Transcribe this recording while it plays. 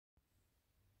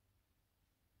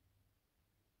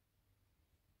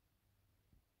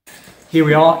Here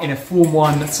we are in a Form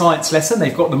 1 science lesson.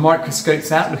 They've got the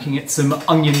microscopes out looking at some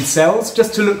onion cells.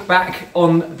 Just to look back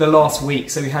on the last week.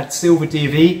 So we had Silver D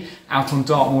of E out on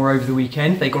Dartmoor over the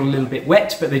weekend. They got a little bit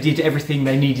wet, but they did everything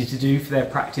they needed to do for their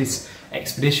practice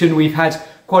expedition. We've had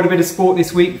quite a bit of sport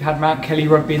this week. We've had Mount Kelly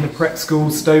Rugby in the prep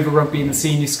school, Stover Rugby in the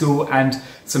senior school, and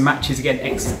some matches again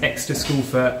extra school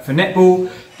for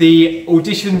netball. The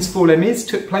auditions for Les Mis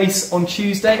took place on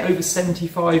Tuesday, over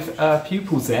 75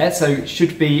 pupils there, so it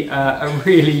should be a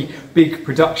really big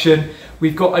production.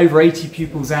 We've got over 80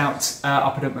 pupils out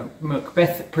up at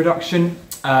Macbeth production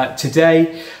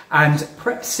today, and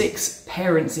Prep 6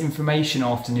 Parents Information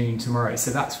Afternoon tomorrow.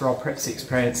 So that's for our Prep 6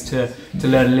 parents to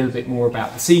learn a little bit more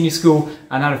about the senior school,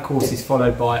 and that of course is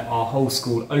followed by our whole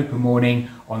school open morning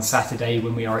on Saturday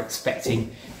when we are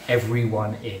expecting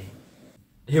everyone in.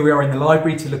 Here we are in the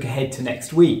library to look ahead to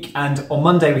next week, and on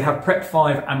Monday we have Prep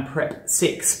 5 and Prep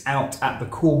 6 out at the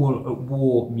Cornwall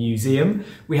War Museum.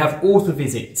 We have author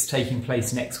visits taking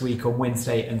place next week on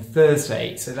Wednesday and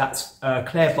Thursday, so that's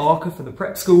Claire Barker for the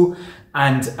prep school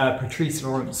and Patrice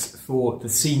Lawrence for the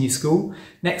senior school.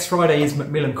 Next Friday is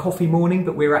Macmillan coffee morning,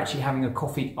 but we're actually having a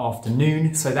coffee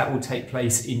afternoon, so that will take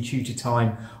place in tutor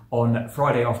time on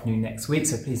Friday afternoon next week,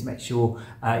 so please make sure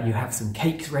you have some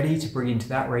cakes ready to bring into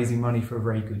that, raising money for a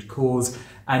very good cause.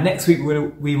 And next week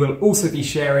we will also be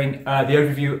sharing the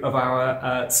overview of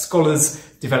our Scholars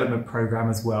Development Programme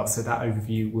as well, so that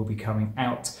overview will be coming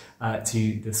out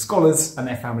to the scholars and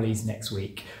their families next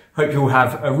week. Hope you all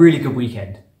have a really good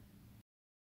weekend.